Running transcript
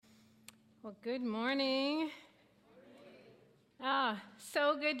Well, good morning.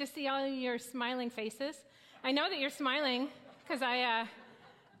 So good to see all your smiling faces. I know that you're smiling because I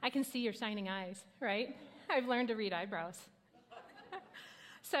can see your shining eyes, right? I've learned to read eyebrows.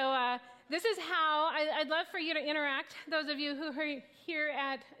 So this is how I'd love for you to interact, those of you who are here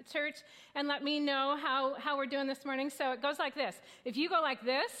at church, and let me know how we're doing this morning. So it goes like this. If you go like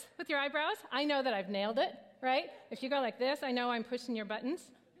this with your eyebrows, I know that I've nailed it, right? If you go like this, I know I'm pushing your buttons.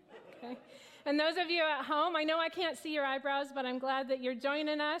 Okay. And those of you at home, I know I can't see your eyebrows, but I'm glad that you're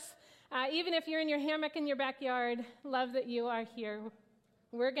joining us. Even if you're in your hammock in your backyard, love that you are here.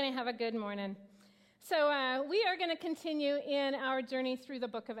 We're going to have a good morning. So we are going to continue in our journey through the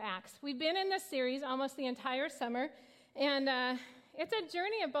book of Acts. We've been in this series almost the entire summer, and it's a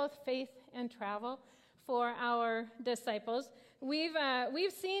journey of both faith and travel for our disciples. We've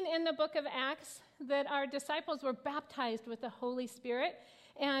seen in the book of Acts that our disciples were baptized with the Holy Spirit,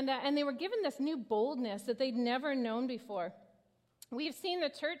 and they were given this new boldness that they'd never known before. We've seen the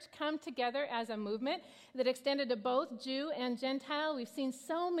church come together as a movement that extended to both Jew and Gentile. We've seen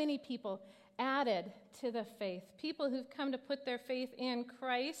so many people added to the faith, people who've come to put their faith in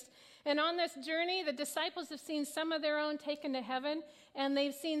Christ. And on this journey, the disciples have seen some of their own taken to heaven, and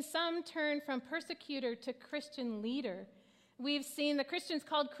they've seen some turn from persecutor to Christian leader. We've seen the Christians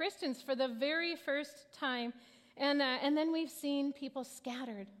called Christians for the very first time. And then we've seen people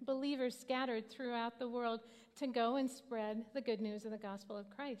scattered, believers scattered throughout the world to go and spread the good news of the gospel of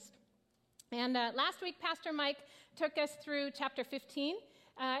Christ. And last week, Pastor Mike took us through chapter 15,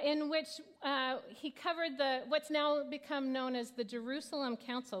 in which he covered what's now become known as the Jerusalem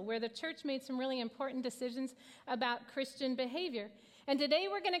Council, where the church made some really important decisions about Christian behavior. And today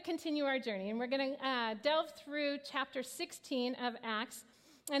we're going to continue our journey, and we're going to delve through chapter 16 of Acts.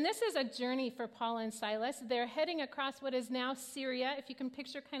 And this is a journey for Paul and Silas. They're heading across what is now Syria, if you can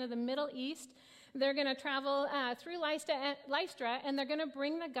picture kind of the Middle East. They're going to travel through Lystra, and they're going to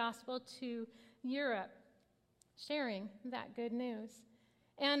bring the gospel to Europe, sharing that good news.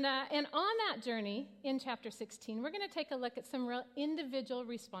 And on that journey in chapter 16, we're going to take a look at some real individual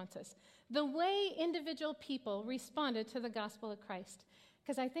responses, the way individual people responded to the gospel of Christ,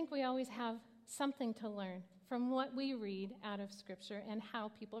 because I think we always have something to learn from what we read out of Scripture and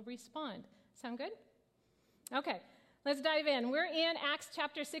how people respond. Sound good? Okay, let's dive in. We're in Acts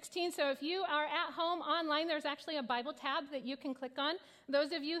chapter 16, so if you are at home online, there's actually a Bible tab that you can click on.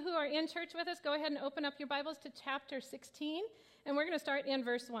 Those of you who are in church with us, go ahead and open up your Bibles to chapter 16, and we're going to start in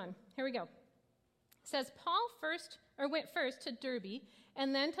verse 1. Here we go. It says, Paul went first to Derbe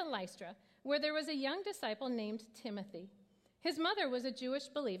and then to Lystra, where there was a young disciple named Timothy. His mother was a Jewish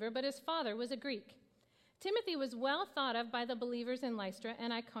believer, but his father was a Greek. Timothy was well thought of by the believers in Lystra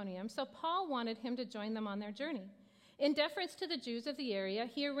and Iconium, so Paul wanted him to join them on their journey. In deference to the Jews of the area,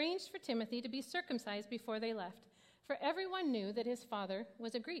 he arranged for Timothy to be circumcised before they left, for everyone knew that his father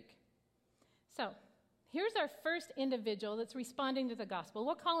was a Greek. So, here's our first individual that's responding to the gospel.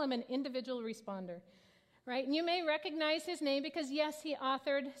 We'll call him an individual responder, right? And you may recognize his name because, yes, he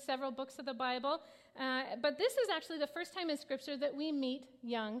authored several books of the Bible, but this is actually the first time in Scripture that we meet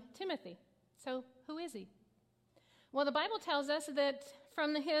young Timothy. So who is he? Well, the Bible tells us that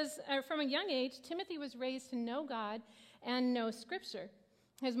from a young age, Timothy was raised to know God and know Scripture.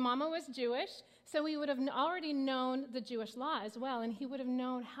 His mama was Jewish, so he would have already known the Jewish law as well, and he would have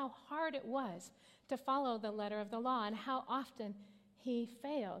known how hard it was to follow the letter of the law and how often he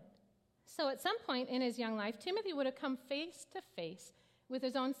failed. So at some point in his young life, Timothy would have come face to face with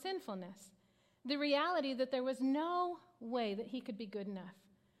his own sinfulness, the reality that there was no way that he could be good enough,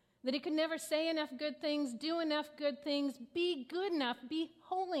 that he could never say enough good things, do enough good things, be good enough, be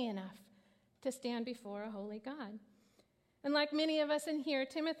holy enough to stand before a holy God. And like many of us in here,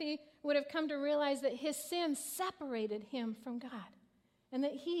 Timothy would have come to realize that his sin separated him from God and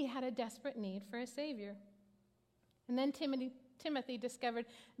that he had a desperate need for a Savior. And then Timothy discovered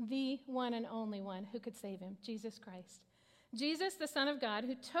the one and only one who could save him, Jesus Christ. Jesus, the Son of God,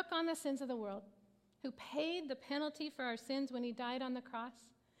 who took on the sins of the world, who paid the penalty for our sins when he died on the cross.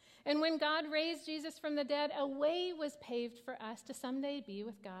 And when God raised Jesus from the dead, a way was paved for us to someday be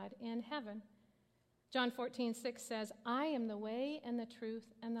with God in heaven. John 14:6 says, I am the way and the truth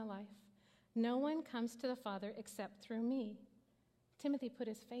and the life. No one comes to the Father except through me. Timothy put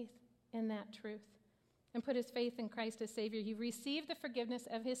his faith in that truth and put his faith in Christ as Savior. He received the forgiveness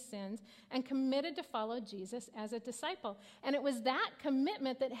of his sins and committed to follow Jesus as a disciple. And it was that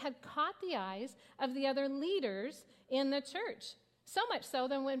commitment that had caught the eyes of the other leaders in the church. So much so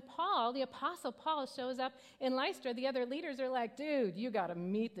that when Paul, the Apostle Paul, shows up in Lystra, the other leaders are like, dude, you got to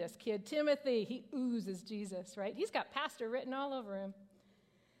meet this kid, Timothy. He oozes Jesus, right? He's got pastor written all over him.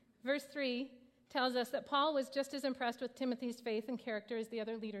 Verse 3 tells us that Paul was just as impressed with Timothy's faith and character as the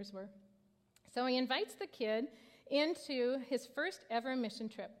other leaders were. So he invites the kid into his first ever mission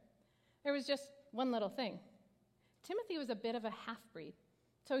trip. There was just one little thing. Timothy was a bit of a half-breed.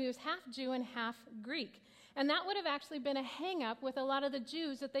 So he was half Jew and half Greek. And that would have actually been a hang-up with a lot of the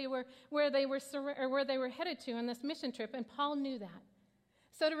Jews that where they were headed to on this mission trip, and Paul knew that.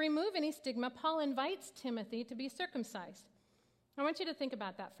 So to remove any stigma, Paul invites Timothy to be circumcised. I want you to think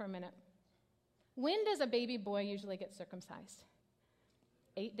about that for a minute. When does a baby boy usually get circumcised?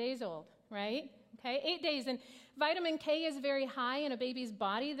 8 days old, right? Okay, 8 days. And vitamin K is very high in a baby's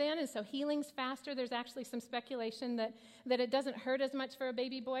body then, and so healing's faster. There's actually some speculation that it doesn't hurt as much for a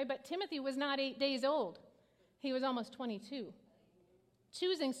baby boy, but Timothy was not 8 days old. He was almost 22.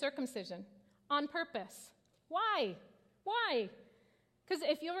 Choosing circumcision on purpose. Why? Why? Because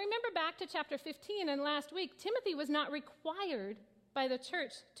if you'll remember back to chapter 15 and last week, Timothy was not required by the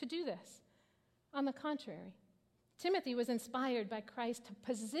church to do this. On the contrary, Timothy was inspired by Christ to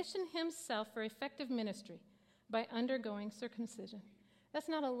position himself for effective ministry by undergoing circumcision. That's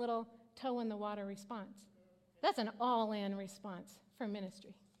not a little toe in the water response. That's an all-in response for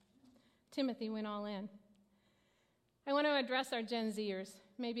ministry. Timothy went all in. I want to address our Gen Zers,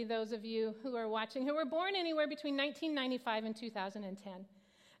 maybe those of you who are watching, who were born anywhere between 1995 and 2010.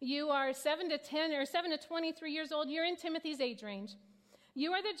 You are 7 to 10 or 7 to 23 years old. You're in Timothy's age range.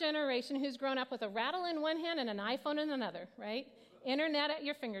 You are the generation who's grown up with a rattle in one hand and an iPhone in another, right? Internet at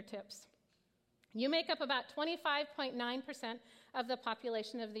your fingertips. You make up about 25.9% of the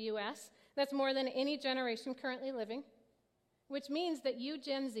population of the U.S. That's more than any generation currently living, which means that you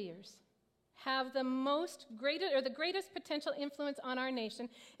Gen Zers have the greatest potential influence on our nation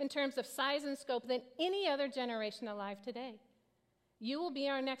in terms of size and scope than any other generation alive today. You will be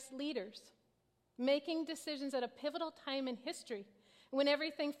our next leaders, making decisions at a pivotal time in history when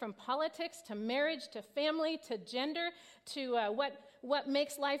everything from politics to marriage to family to gender to what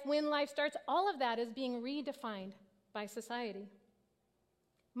makes life, when life starts, all of that is being redefined by society.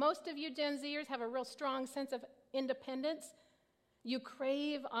 Most of you Gen Zers have a real strong sense of independence. You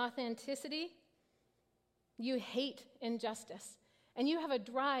crave authenticity. You hate injustice. And you have a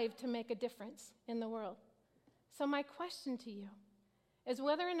drive to make a difference in the world. So my question to you is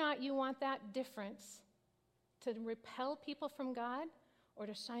whether or not you want that difference to repel people from God or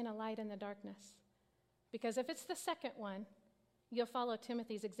to shine a light in the darkness. Because if it's the second one, you'll follow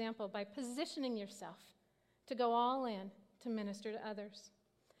Timothy's example by positioning yourself to go all in to minister to others.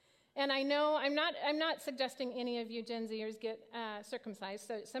 And I know I'm not suggesting any of you Gen Zers get circumcised,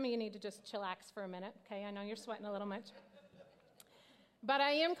 so some of you need to just chillax for a minute, okay? I know you're sweating a little much. But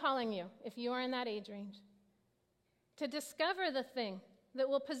I am calling you, if you are in that age range, to discover the thing that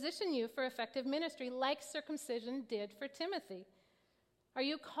will position you for effective ministry like circumcision did for Timothy. Are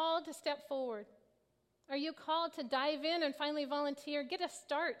you called to step forward? Are you called to dive in and finally volunteer, get a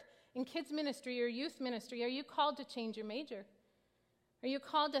start in kids ministry or youth ministry? Are you called to change your major? Are you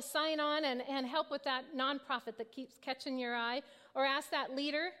called to sign on and help with that nonprofit that keeps catching your eye? Or ask that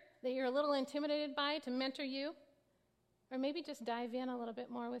leader that you're a little intimidated by to mentor you? Or maybe just dive in a little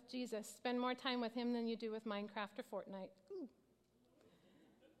bit more with Jesus. Spend more time with him than you do with Minecraft or Fortnite. Ooh.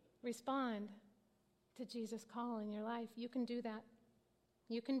 Respond to Jesus' call in your life. You can do that.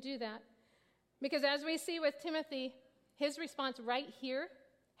 You can do that. Because as we see with Timothy, his response right here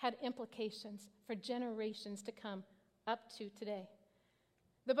had implications for generations to come up to today.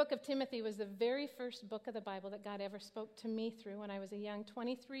 The book of Timothy was the very first book of the Bible that God ever spoke to me through when I was a young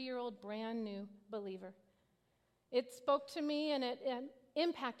 23-year-old brand new believer. It spoke to me and it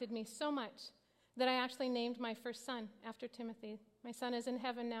impacted me so much that I actually named my first son after Timothy. My son is in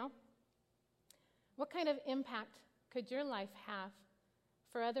heaven now. What kind of impact could your life have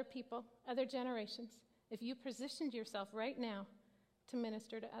for other people, other generations, if you positioned yourself right now to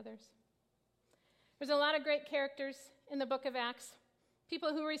minister to others? There's a lot of great characters in the book of Acts,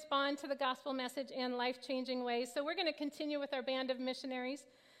 people who respond to the gospel message in life-changing ways. So we're going to continue with our band of missionaries.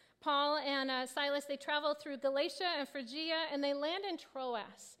 Paul and Silas, they travel through Galatia and Phrygia, and they land in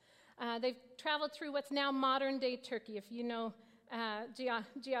Troas. They've traveled through what's now modern-day Turkey, if you know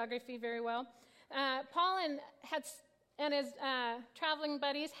geography very well. Paul and his traveling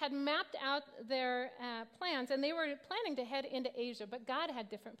buddies had mapped out their plans, and they were planning to head into Asia, but God had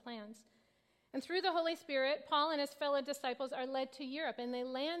different plans. And through the Holy Spirit, Paul and his fellow disciples are led to Europe, and they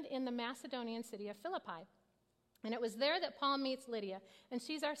land in the Macedonian city of Philippi. And it was there that Paul meets Lydia, and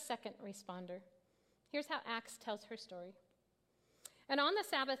she's our second responder. Here's how Acts tells her story. And on the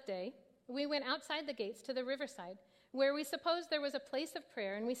Sabbath day, we went outside the gates to the riverside, where we supposed there was a place of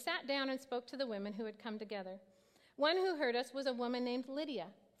prayer, and we sat down and spoke to the women who had come together. One who heard us was a woman named Lydia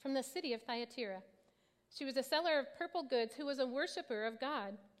from the city of Thyatira. She was a seller of purple goods who was a worshiper of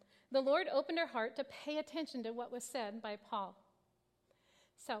God. The Lord opened her heart to pay attention to what was said by Paul.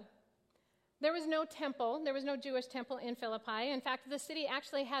 So, there was no temple. There was no Jewish temple in Philippi. In fact, the city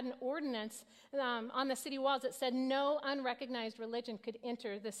actually had an ordinance on the city walls that said no unrecognized religion could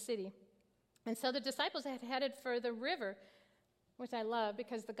enter the city. And so the disciples had headed for the river, which I love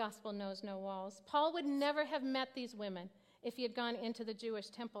because the gospel knows no walls. Paul would never have met these women if he had gone into the Jewish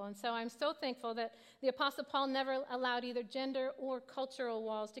temple. And so I'm so thankful that the Apostle Paul never allowed either gender or cultural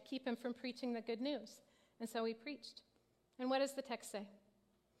walls to keep him from preaching the good news. And so he preached. And what does the text say?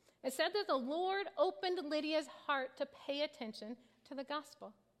 It said that the Lord opened Lydia's heart to pay attention to the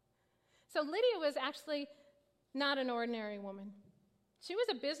gospel. So Lydia was actually not an ordinary woman. She was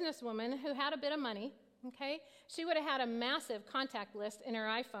a businesswoman who had a bit of money, okay? She would have had a massive contact list in her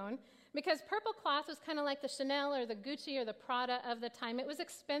iPhone because purple cloth was kind of like the Chanel or the Gucci or the Prada of the time. It was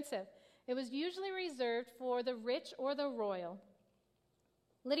expensive. It was usually reserved for the rich or the royal.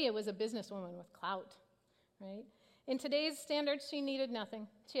 Lydia was a businesswoman with clout, right? In today's standards, she needed nothing.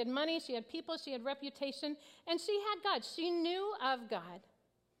 She had money, she had people, she had reputation, and she had God. She knew of God.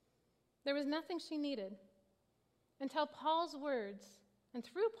 There was nothing she needed until Paul's words, and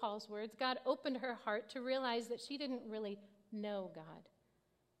through Paul's words, God opened her heart to realize that she didn't really know God.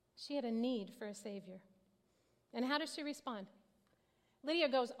 She had a need for a Savior. And how does she respond? Lydia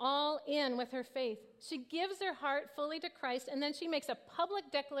goes all in with her faith. She gives her heart fully to Christ, and then she makes a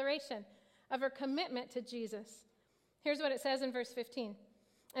public declaration of her commitment to Jesus. Here's what it says in verse 15.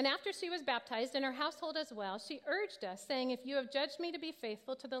 And after she was baptized, and her household as well, she urged us, saying, if you have judged me to be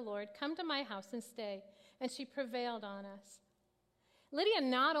faithful to the Lord, come to my house and stay. And she prevailed on us. Lydia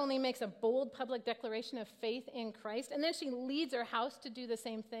not only makes a bold public declaration of faith in Christ, and then she leads her house to do the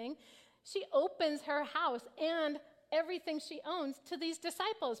same thing. She opens her house and everything she owns to these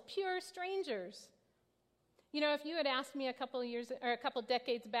disciples, pure strangers. You know, if you had asked me a couple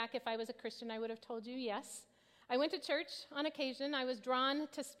decades back if I was a Christian, I would have told you yes. I went to church on occasion. I was drawn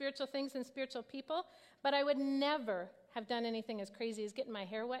to spiritual things and spiritual people, but I would never have done anything as crazy as getting my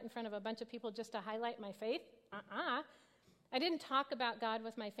hair wet in front of a bunch of people just to highlight my faith. I didn't talk about God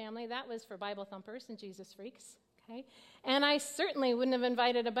with my family. That was for Bible thumpers and Jesus freaks, okay? And I certainly wouldn't have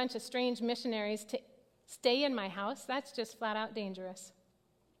invited a bunch of strange missionaries to stay in my house. That's just flat out dangerous.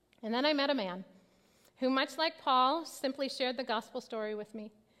 And then I met a man who, much like Paul, simply shared the gospel story with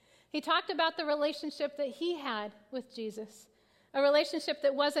me. He talked about the relationship that he had with Jesus, a relationship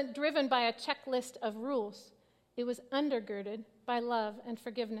that wasn't driven by a checklist of rules. It was undergirded by love and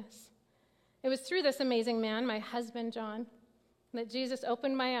forgiveness. It was through this amazing man, my husband, John, that Jesus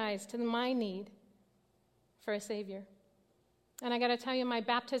opened my eyes to my need for a Savior. And I got to tell you, my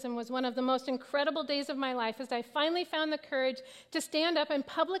baptism was one of the most incredible days of my life as I finally found the courage to stand up and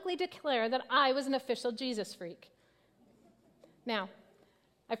publicly declare that I was an official Jesus freak. Now,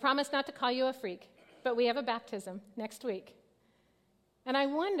 I promise not to call you a freak, but we have a baptism next week. And I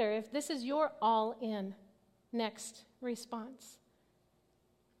wonder if this is your all-in next response.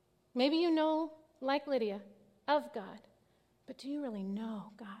 Maybe you know, like Lydia, of God, but do you really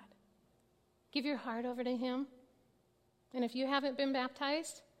know God? Give your heart over to Him. And if you haven't been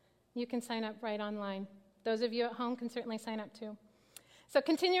baptized, you can sign up right online. Those of you at home can certainly sign up too. So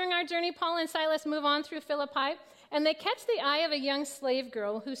continuing our journey, Paul and Silas move on through Philippi, and they catch the eye of a young slave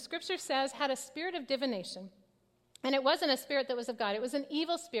girl who Scripture says had a spirit of divination. And it wasn't a spirit that was of God. It was an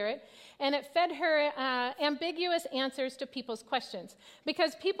evil spirit, and it fed her ambiguous answers to people's questions.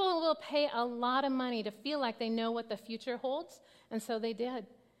 Because people will pay a lot of money to feel like they know what the future holds, and so they did.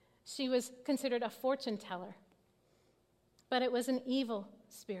 She was considered a fortune teller. But it was an evil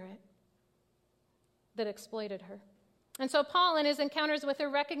spirit that exploited her. And so Paul, in his encounters with her,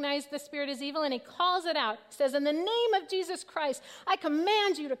 recognized the spirit is evil, and he calls it out. He says, in the name of Jesus Christ, I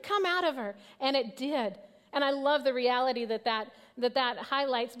command you to come out of her. And it did. And I love the reality that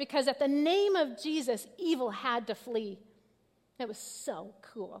highlights, because at the name of Jesus, evil had to flee. It was so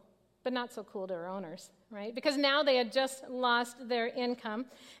cool, but not so cool to her owners, right? Because now they had just lost their income.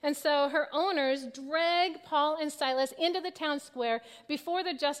 And so her owners drag Paul and Silas into the town square before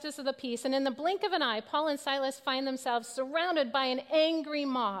the justice of the peace. And in the blink of an eye, Paul and Silas find themselves surrounded by an angry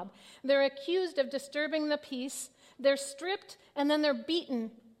mob. They're accused of disturbing the peace. They're stripped, and then they're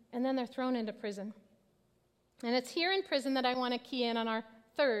beaten, and then they're thrown into prison. And it's here in prison that I want to key in on our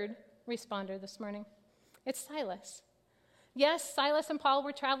third responder this morning. It's Silas. Yes, Silas and Paul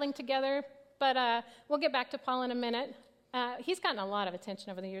were traveling together, but we'll get back to Paul in a minute. He's gotten a lot of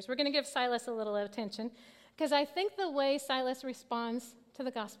attention over the years. We're going to give Silas a little attention, because I think the way Silas responds to the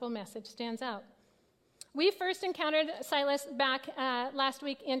gospel message stands out. We first encountered Silas back last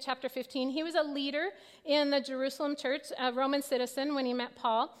week in chapter 15. He was a leader in the Jerusalem church, a Roman citizen, when he met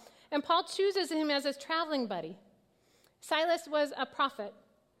Paul. And Paul chooses him as his traveling buddy. Silas was a prophet.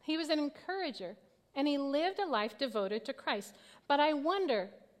 He was an encourager, and he lived a life devoted to Christ. But I wonder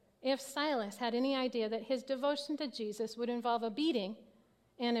if Silas had any idea that his devotion to Jesus would involve a beating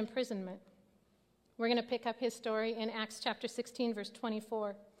and imprisonment. We're going to pick up his story in Acts chapter 16, verse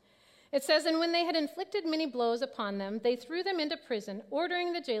 24. It says, "And when they had inflicted many blows upon them, they threw them into prison,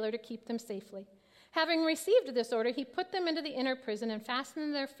 ordering the jailer to keep them safely. Having received this order, he put them into the inner prison and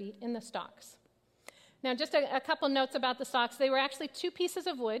fastened their feet in the stocks." Now, just a couple notes about the stocks. They were actually two pieces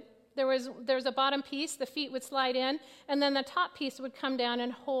of wood. There was a bottom piece, the feet would slide in, and then the top piece would come down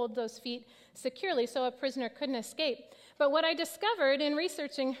and hold those feet securely so a prisoner couldn't escape. But what I discovered in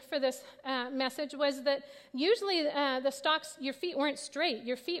researching for this message was that usually the stocks, your feet weren't straight.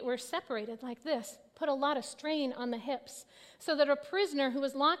 Your feet were separated like this, put a lot of strain on the hips, so that a prisoner who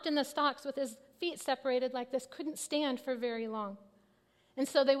was locked in the stocks with his feet separated like this couldn't stand for very long. And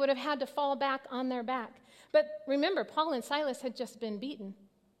so they would have had to fall back on their back. But remember, Paul and Silas had just been beaten.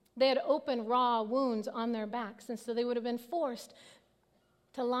 They had open, raw wounds on their backs, and so they would have been forced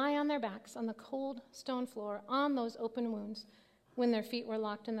to lie on their backs on the cold stone floor on those open wounds when their feet were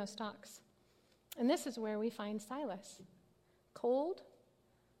locked in those stocks. And this is where we find Silas. Cold,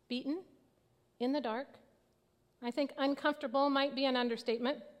 beaten, in the dark. I think uncomfortable might be an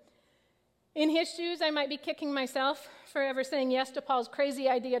understatement. In his shoes, I might be kicking myself for ever saying yes to Paul's crazy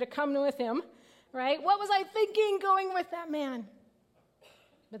idea to come with him, right? What was I thinking going with that man?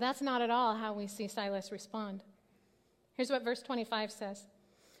 But that's not at all how we see Silas respond. Here's what verse 25 says.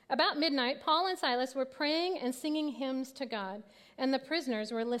 "About midnight, Paul and Silas were praying and singing hymns to God, and the prisoners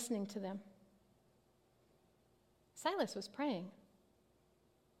were listening to them." Silas was praying.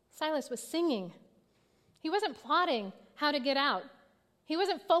 Silas was singing. He wasn't plotting how to get out. He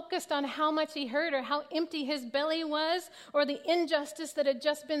wasn't focused on how much he hurt or how empty his belly was or the injustice that had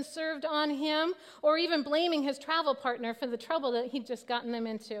just been served on him or even blaming his travel partner for the trouble that he'd just gotten them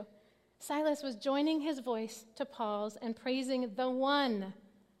into. Silas was joining his voice to Paul's and praising the one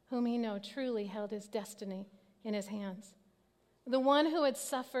whom he knew truly held his destiny in his hands, the one who had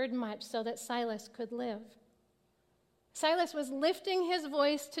suffered much so that Silas could live. Silas was lifting his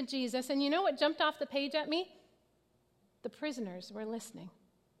voice to Jesus, and you know what jumped off the page at me? The prisoners were listening.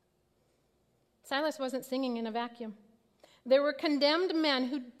 Silas wasn't singing in a vacuum. There were condemned men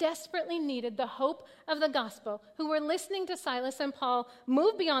who desperately needed the hope of the gospel, who were listening to Silas and Paul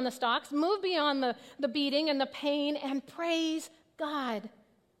move beyond the stocks, move beyond the beating and the pain, and praise God.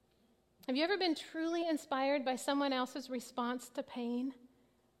 Have you ever been truly inspired by someone else's response to pain?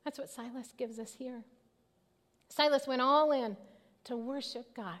 That's what Silas gives us here. Silas went all in to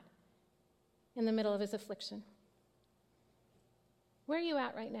worship God in the middle of his affliction. Where are you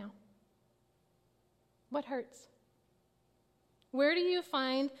at right now? What hurts? Where do you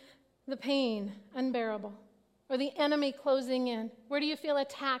find the pain unbearable or the enemy closing in? Where do you feel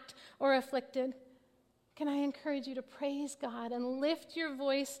attacked or afflicted? Can I encourage you to praise God and lift your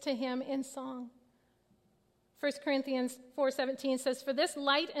voice to him in song? 1 Corinthians 4:17 says, "For this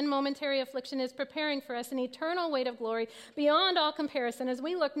light and momentary affliction is preparing for us an eternal weight of glory beyond all comparison as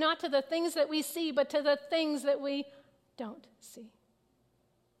we look not to the things that we see, but to the things that we don't see."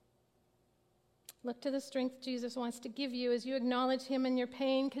 Look to the strength Jesus wants to give you as you acknowledge him in your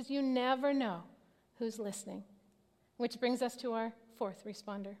pain, because you never know who's listening. Which brings us to our fourth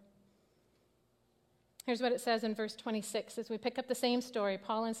responder. Here's what it says in verse 26 as we pick up the same story,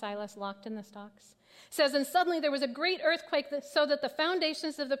 Paul and Silas locked in the stocks. It says, "And suddenly there was a great earthquake so that the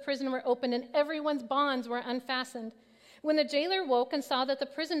foundations of the prison were opened and everyone's bonds were unfastened. When the jailer woke and saw that the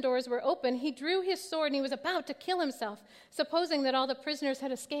prison doors were open, he drew his sword and he was about to kill himself, supposing that all the prisoners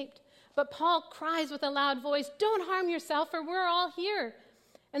had escaped. But Paul cries with a loud voice, 'Don't harm yourself, for we're all here.'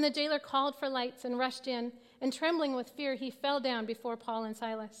 And the jailer called for lights and rushed in, and trembling with fear, he fell down before Paul and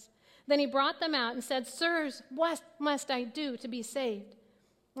Silas. Then he brought them out and said, 'Sirs, what must I do to be saved?'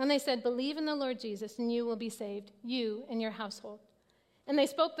 And they said, 'Believe in the Lord Jesus, and you will be saved, you and your household.' And they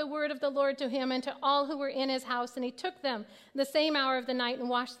spoke the word of the Lord to him and to all who were in his house, and he took them the same hour of the night and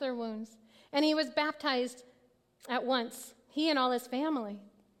washed their wounds. And he was baptized at once, he and all his family.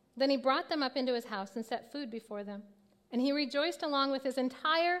 Then he brought them up into his house and set food before them. And he rejoiced along with his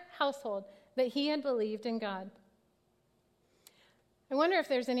entire household that he had believed in God." I wonder if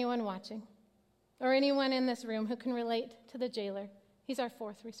there's anyone watching or anyone in this room who can relate to the jailer. He's our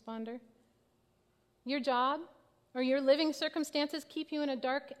fourth responder. Your job or your living circumstances keep you in a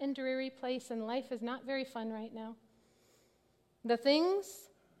dark and dreary place, and life is not very fun right now. The things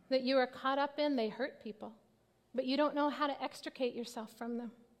that you are caught up in, they hurt people, but you don't know how to extricate yourself from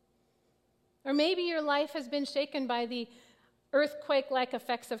them. Or maybe your life has been shaken by the earthquake-like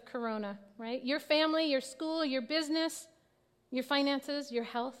effects of corona, right? Your family, your school, your business, your finances, your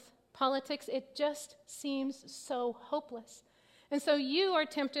health, politics, it just seems so hopeless. And so you are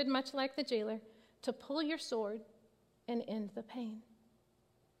tempted, much like the jailer, to pull your sword and end the pain.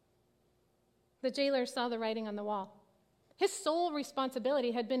 The jailer saw the writing on the wall. His sole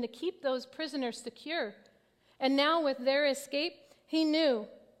responsibility had been to keep those prisoners secure. And now with their escape, he knew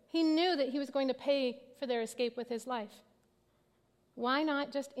that he was going to pay for their escape with his life. Why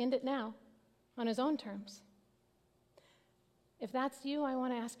not just end it now on his own terms? If that's you, I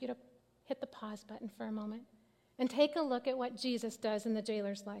want to ask you to hit the pause button for a moment and take a look at what Jesus does in the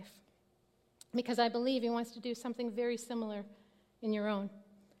jailer's life, because I believe he wants to do something very similar in your own.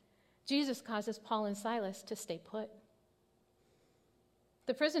 Jesus causes Paul and Silas to stay put.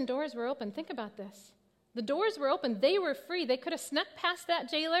 The prison doors were open. Think about this. The doors were open. They were free. They could have snuck past that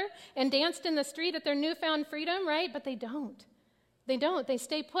jailer and danced in the street at their newfound freedom, right? But they don't. They don't. They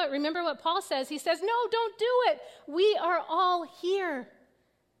stay put. Remember what Paul says. He says, no, don't do it. We are all here,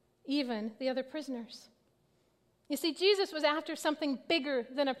 even the other prisoners. You see, Jesus was after something bigger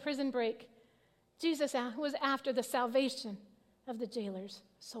than a prison break. Jesus was after the salvation of the jailer's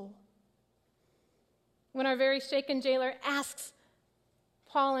soul. When our very shaken jailer asks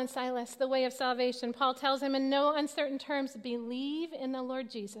Paul and Silas the way of salvation, Paul tells him in no uncertain terms, believe in the Lord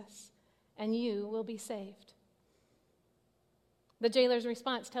Jesus, and you will be saved. The jailer's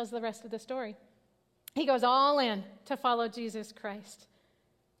response tells the rest of the story. He goes all in to follow Jesus Christ.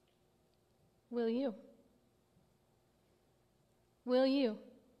 Will you? Will you?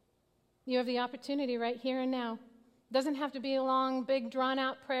 You have the opportunity right here and now. It doesn't have to be a long, big,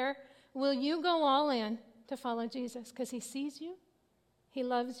 drawn-out prayer. Will you go all in to follow Jesus? Because he sees you, he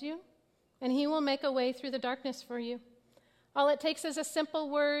loves you, and he will make a way through the darkness for you. All it takes is a simple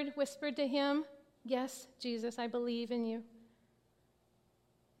word whispered to him. Yes, Jesus, I believe in you.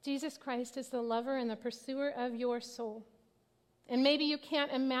 Jesus Christ is the lover and the pursuer of your soul. And maybe you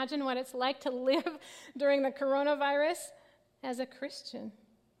can't imagine what it's like to live during the coronavirus as a Christian.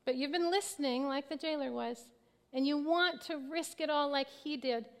 But you've been listening like the jailer was, and you want to risk it all like he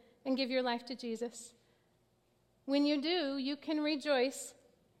did and give your life to Jesus. When you do, you can rejoice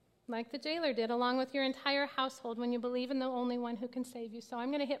like the jailer did, along with your entire household, when you believe in the only one who can save you. So I'm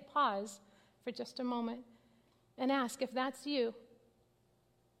going to hit pause for just a moment and ask if that's you.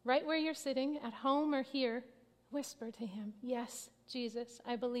 Right where you're sitting, at home or here, whisper to him, yes, Jesus,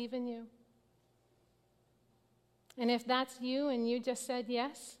 I believe in you. And if that's you and you just said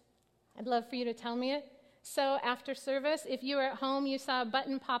yes, I'd love for you to tell me it. So after service, if you are at home, you saw a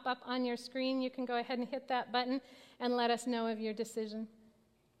button pop up on your screen, you can go ahead and hit that button and let us know of your decision.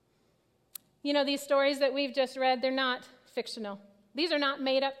 You know, these stories that we've just read, they're not fictional. These are not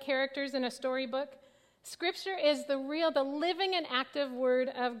made-up characters in a storybook. Scripture is the living and active Word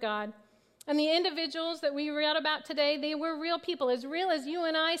of God. And the individuals that we read about today, they were real people, as real as you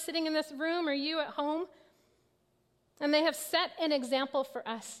and I sitting in this room or you at home. And they have set an example for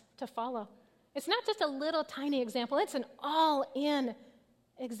us to follow. It's not just a little tiny example, it's an all-in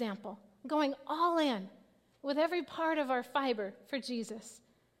example, going all in with every part of our fiber for Jesus.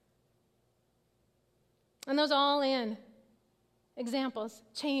 And those all-in examples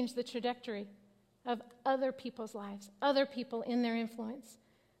change the trajectory of other people's lives, other people in their influence.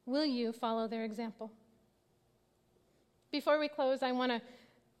 Will you follow their example? Before we close, I want to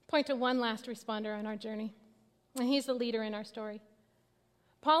point to one last responder on our journey, and he's the leader in our story.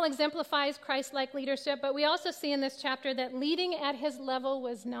 Paul exemplifies Christ-like leadership, but we also see in this chapter that leading at his level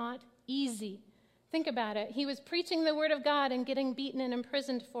was not easy. Think about it. He was preaching the word of God and getting beaten and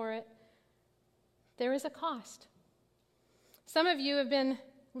imprisoned for it. There is a cost. Some of you have been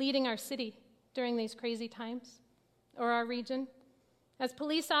leading our city during these crazy times, or our region, as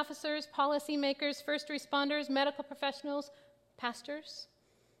police officers, policymakers, first responders, medical professionals, pastors,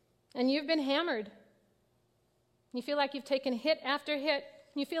 and you've been hammered. You feel like you've taken hit after hit.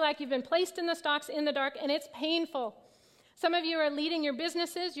 You feel like you've been placed in the stocks in the dark, and it's painful. Some of you are leading your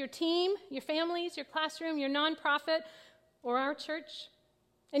businesses, your team, your families, your classroom, your nonprofit, or our church.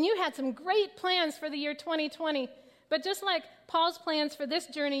 And you had some great plans for the year 2020, but just like Paul's plans for this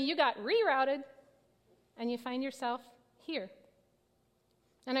journey, you got rerouted, and you find yourself here.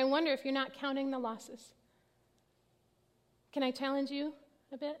 And I wonder if you're not counting the losses. Can I challenge you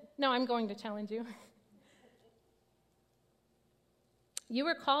a bit? No, I'm going to challenge you. You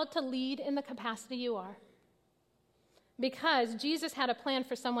were called to lead in the capacity you are, because Jesus had a plan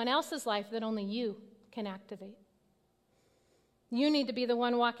for someone else's life that only you can activate. You need to be the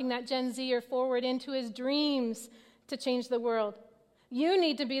one walking that Gen Zer forward into his dreams to change the world. You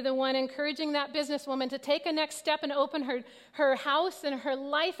need to be the one encouraging that businesswoman to take a next step and open her house and her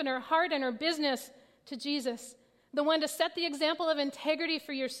life and her heart and her business to Jesus. The one to set the example of integrity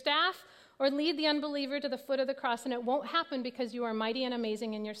for your staff or lead the unbeliever to the foot of the cross. And it won't happen because you are mighty and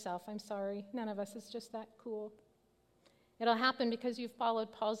amazing in yourself. I'm sorry. None of us is just that cool. It'll happen because you've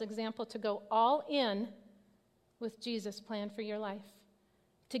followed Paul's example to go all in with Jesus' plan for your life,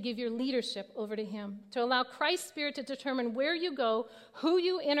 to give your leadership over to him, to allow Christ's Spirit to determine where you go, who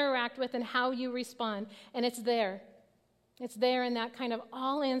you interact with, and how you respond. And it's there. It's there in that kind of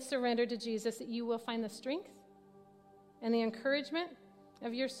all-in surrender to Jesus that you will find the strength and the encouragement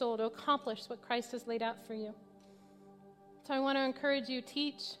of your soul to accomplish what Christ has laid out for you. So I want to encourage you,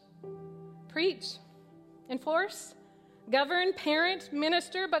 teach, preach, enforce, govern, parent,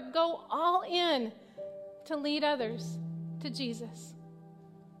 minister, but go all in to lead others to Jesus.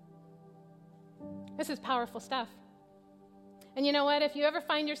 This is powerful stuff. And you know what? If you ever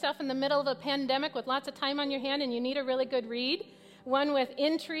find yourself in the middle of a pandemic with lots of time on your hand and you need a really good read, one with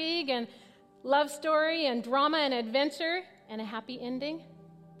intrigue and love story and drama and adventure and a happy ending,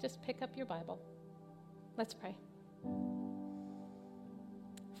 just pick up your Bible. Let's pray.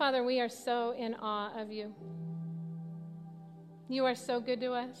 Father, we are so in awe of you. You are so good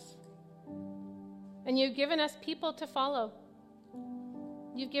to us. And you've given us people to follow.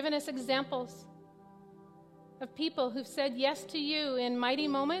 You've given us examples of people who've said yes to you in mighty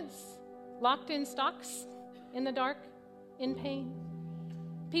moments, locked in stocks, in the dark, in pain.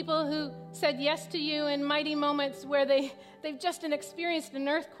 People who said yes to you in mighty moments where they've just experienced an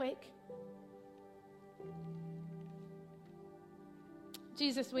earthquake.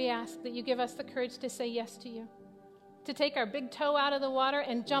 Jesus, we ask that you give us the courage to say yes to you, to take our big toe out of the water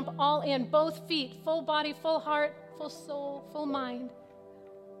and jump all in, both feet, full body, full heart, full soul, full mind,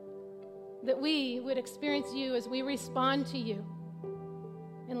 that we would experience you as we respond to you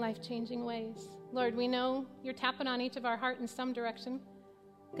in life-changing ways. Lord, we know you're tapping on each of our heart in some direction,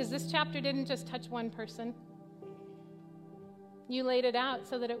 because this chapter didn't just touch one person. You laid it out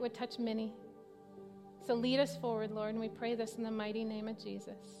so that it would touch many. So lead us forward, Lord, and we pray this in the mighty name of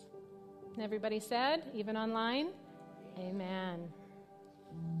Jesus. And everybody said, even online, amen.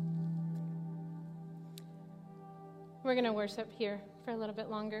 We're going to worship here for a little bit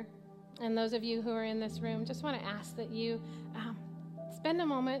longer. And those of you who are in this room, just want to ask that you spend a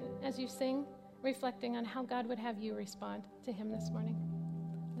moment as you sing, reflecting on how God would have you respond to him this morning.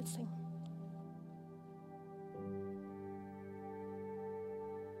 Let's sing.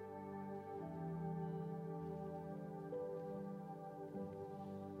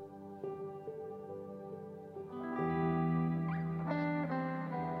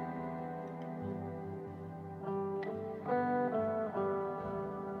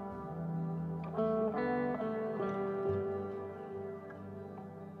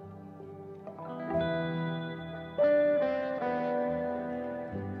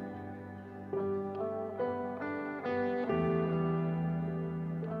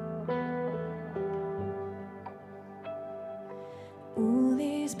 All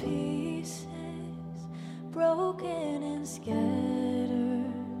these pieces broken and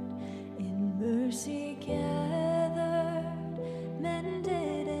scattered, in mercy gathered,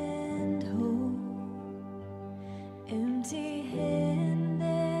 mended and whole, empty-handed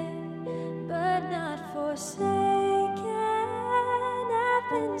but not forsaken, have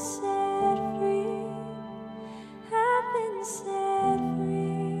been set free, have been set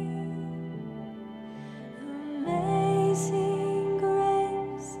free. Amazing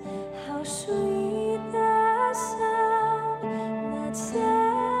grace, how sweet the sound that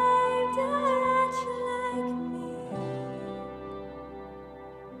saved a wretch like me.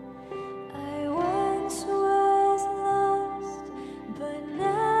 I once was lost, but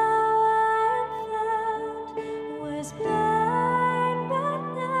now I am found, was blind, but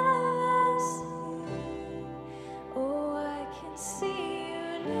now I see. Oh, I can see you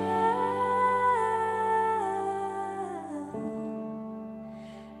now.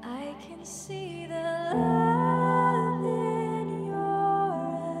 I can see the love in your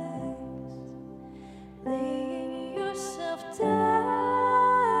eyes, laying yourself down,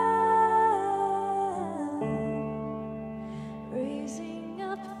 raising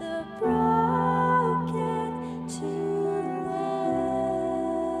up the broken to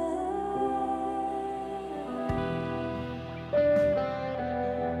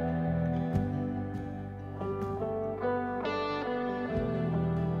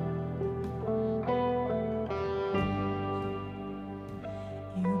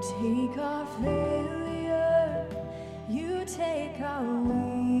You take our failure, you take our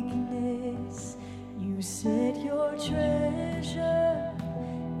weakness. You set your treasure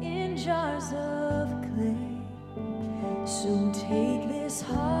in jars of clay. So take this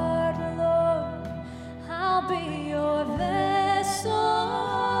heart, Lord, I'll be your vessel,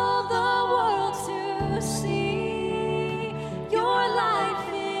 the world to see your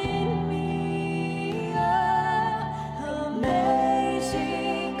life in me.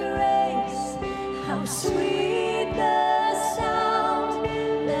 Amazing grace, how sweet the sound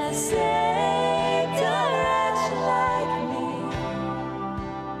that saved a wretch like me.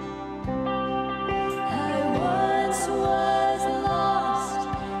 I once was lost,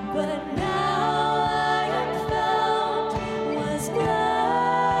 but now I am found. Was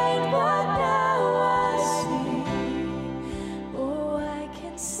blind, but now I see. Oh, I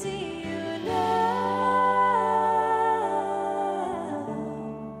can see you now.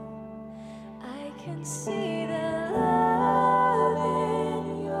 I can see the love in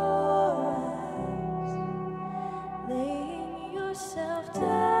your eyes, laying yourself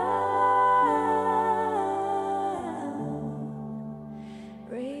down,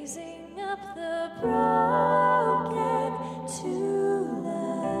 raising up the broken to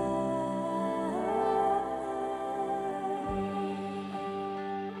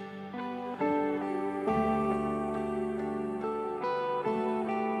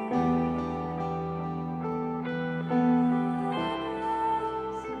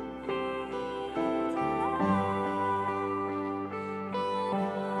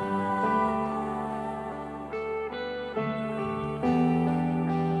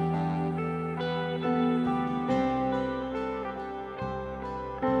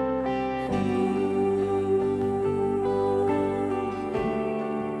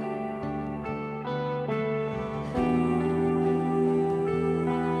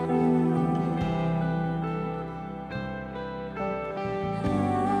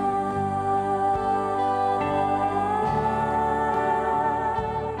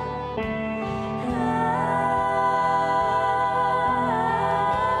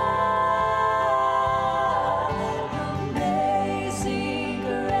Amazing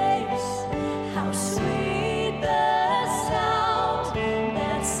grace, how sweet the sound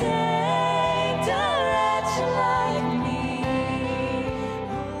that saved a wretch like me.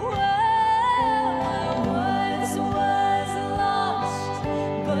 I once was lost,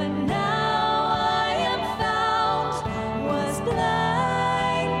 but now I am found. Was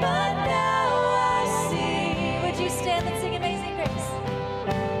blind, but now I see. Would you stand and sing Amazing Grace?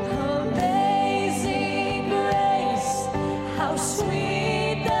 Amazing grace, how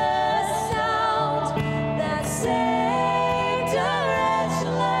sweet the sound that saved a wretch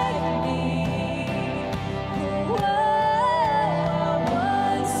like me. I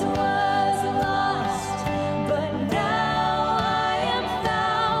once was lost, but now I am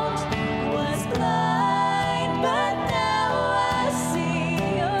found. Was blind, but now I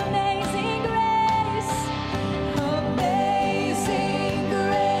see. Amazing grace, amazing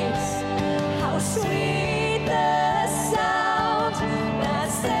grace, how sweet the sound that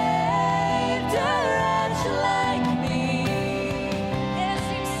saved a wretch like me. Yes,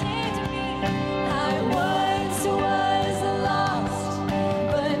 you saved me. I once was lost,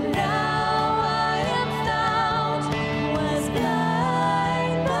 but now I am found. Was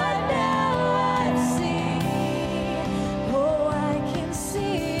blind, but now I see. Oh, I can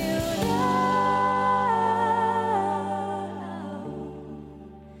see you now.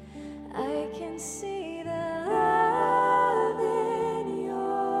 I can see the love in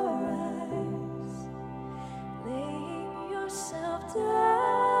your eyes, laying yourself down,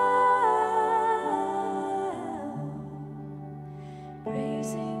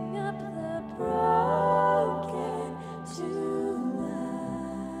 raising up the broken to life.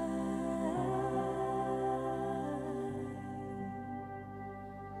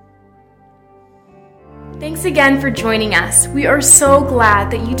 Thanks again for joining us. We are so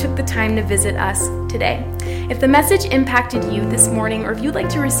glad that you took the time to visit us today. If the message impacted you this morning, or if you'd like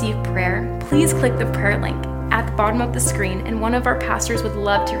to receive prayer, please click the prayer link at the bottom of the screen, and one of our pastors would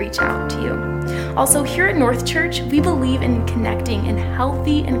love to reach out to you. Also, here at North Church, we believe in connecting in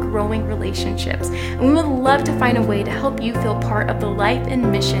healthy and growing relationships, and we would love to find a way to help you feel part of the life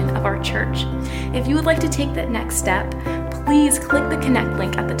and mission of our church. If you would like to take that next step, please click the connect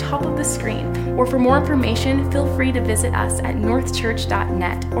link at the top of the screen, or for more information, feel free to visit us at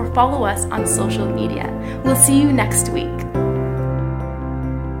northchurch.net or follow us on social media. We'll see you next week.